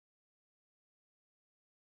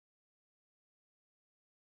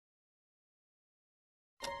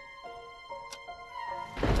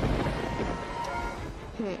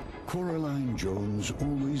Coraline Jones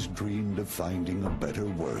always dreamed of finding a better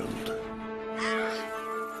world.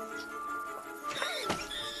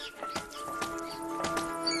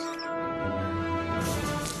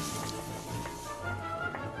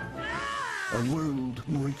 A world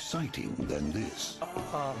more exciting than this.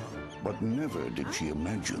 But never did she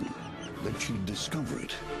imagine that she'd discover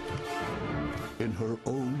it in her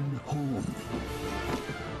own home.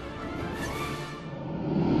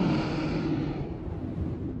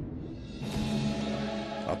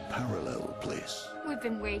 A parallel place. We've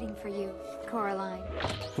been waiting for you, Coraline.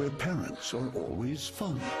 Where parents are always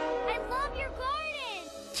fun. I love your garden!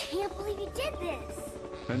 Can't believe you did this!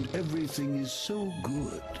 And everything is so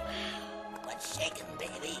good. What's shaking,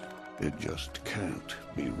 baby? It just can't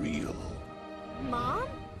be real. Mom?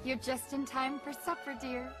 You're just in time for supper,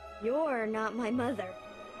 dear. You're not my mother.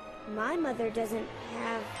 My mother doesn't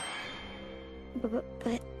have...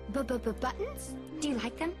 Buttons? Do you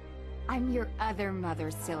like them? I'm your other mother,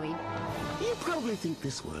 silly. You probably think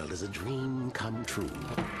this world is a dream come true.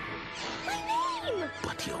 My name!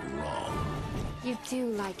 But you're wrong. You do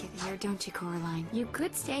like it here, don't you, Coraline? You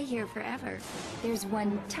could stay here forever. There's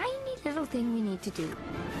one tiny little thing we need to do.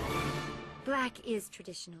 Black is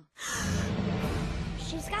traditional.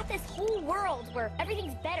 She's got this whole world where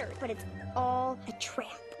everything's better, but it's all a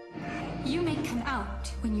trap. You may come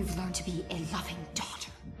out when you've learned to be a loving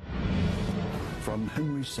daughter. From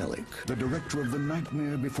Henry Selick, the director of The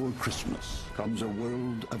Nightmare Before Christmas, comes a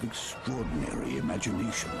world of extraordinary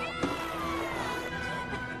imagination.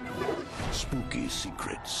 Spooky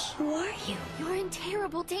secrets. Who are you? You're in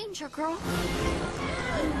terrible danger, girl.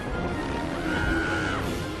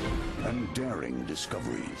 And daring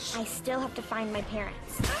discoveries. I still have to find my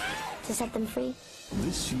parents. To set them free?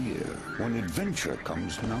 This year, when adventure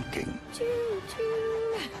comes knocking,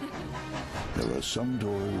 Choo-choo. there are some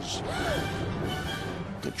doors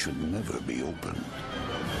that should never be opened.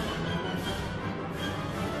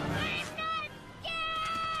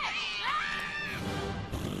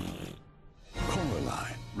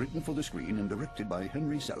 Coraline, written for the screen and directed by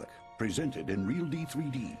Henry Selick, presented in Real D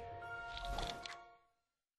 3D.